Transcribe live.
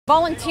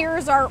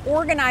Volunteers are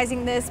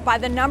organizing this by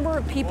the number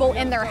of people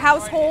in their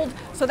household,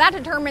 so that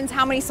determines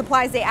how many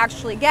supplies they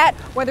actually get,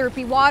 whether it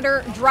be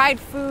water, dried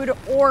food,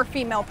 or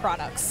female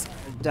products.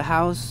 The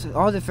house,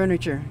 all the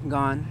furniture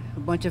gone, a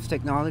bunch of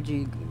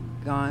technology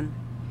gone.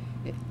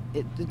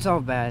 It's all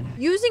bad.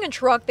 Using a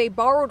truck they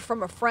borrowed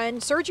from a friend,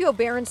 Sergio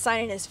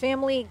Berenstein and his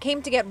family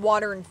came to get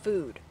water and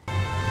food.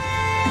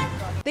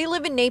 They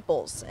live in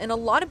Naples, and a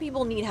lot of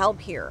people need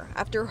help here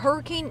after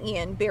Hurricane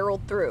Ian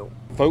barreled through.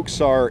 Folks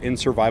are in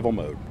survival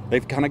mode.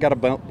 They've kind of got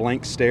a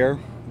blank stare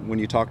when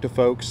you talk to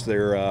folks.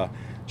 They're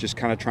just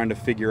kind of trying to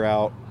figure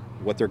out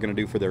what they're going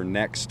to do for their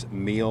next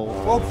meal.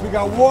 Folks, we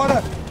got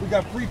water, we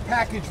got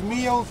prepackaged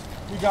meals,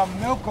 we got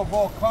milk of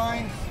all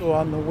kinds. So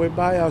on the way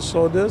by, I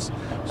saw this,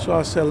 so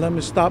I said, let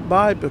me stop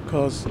by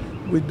because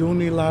we do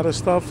need a lot of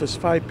stuff. There's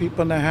 5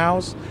 people in the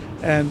house,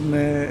 and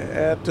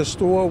at the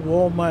store,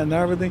 Walmart and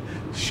everything,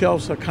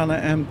 shelves are kind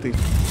of empty.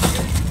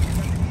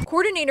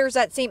 Coordinators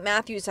at St.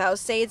 Matthew's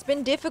House say it's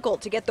been difficult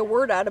to get the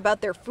word out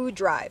about their food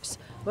drives.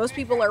 Most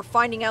people are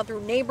finding out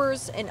through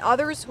neighbors and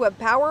others who have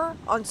power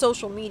on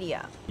social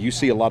media. You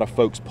see a lot of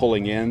folks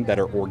pulling in that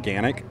are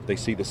organic. They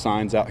see the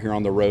signs out here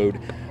on the road.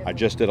 I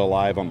just did a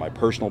live on my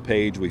personal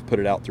page. We've put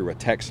it out through a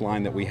text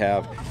line that we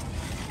have.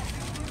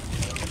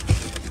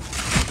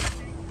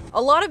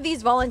 A lot of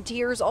these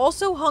volunteers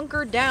also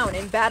hunkered down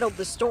and battled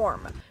the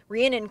storm.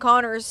 Rhiannon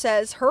Connors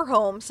says her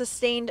home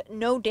sustained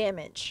no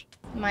damage.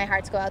 My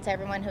hearts go out to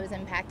everyone who's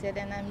impacted,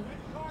 and I'm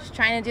just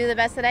trying to do the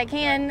best that I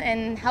can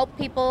and help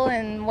people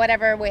in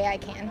whatever way I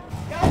can.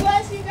 God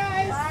bless you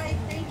guys. Bye.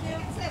 Thank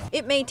you.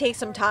 It may take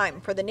some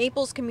time for the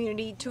Naples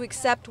community to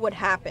accept what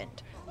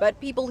happened, but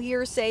people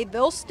here say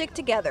they'll stick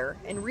together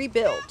and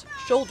rebuild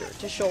shoulder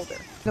to shoulder.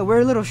 So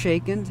we're a little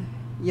shaken,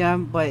 yeah,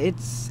 but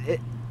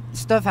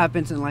stuff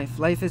happens in life.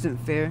 Life isn't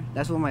fair.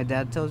 That's what my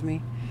dad tells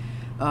me.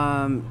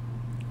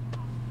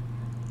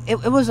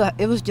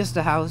 It was just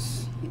a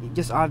house,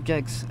 just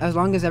objects. As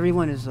long as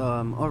everyone is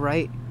all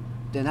right,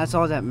 then that's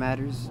all that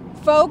matters.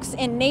 Folks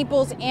in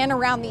Naples and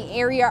around the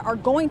area are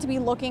going to be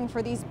looking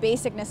for these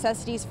basic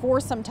necessities for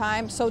some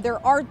time. So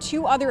there are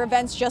 2 other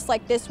events just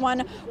like this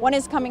one. One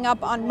is coming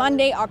up on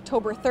Monday,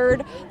 October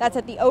 3rd. That's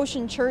at the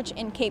Ocean Church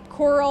in Cape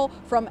Coral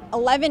from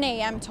 11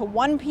 a.m. to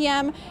 1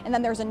 p.m. And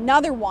then there's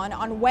another one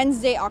on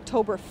Wednesday,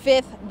 October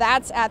 5th.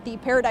 That's at the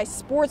Paradise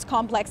Sports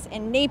Complex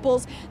in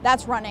Naples.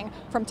 That's running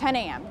from 10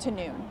 a.m. to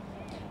noon.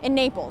 In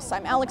Naples,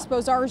 I'm Alex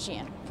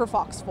Bozargian for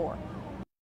Fox 4.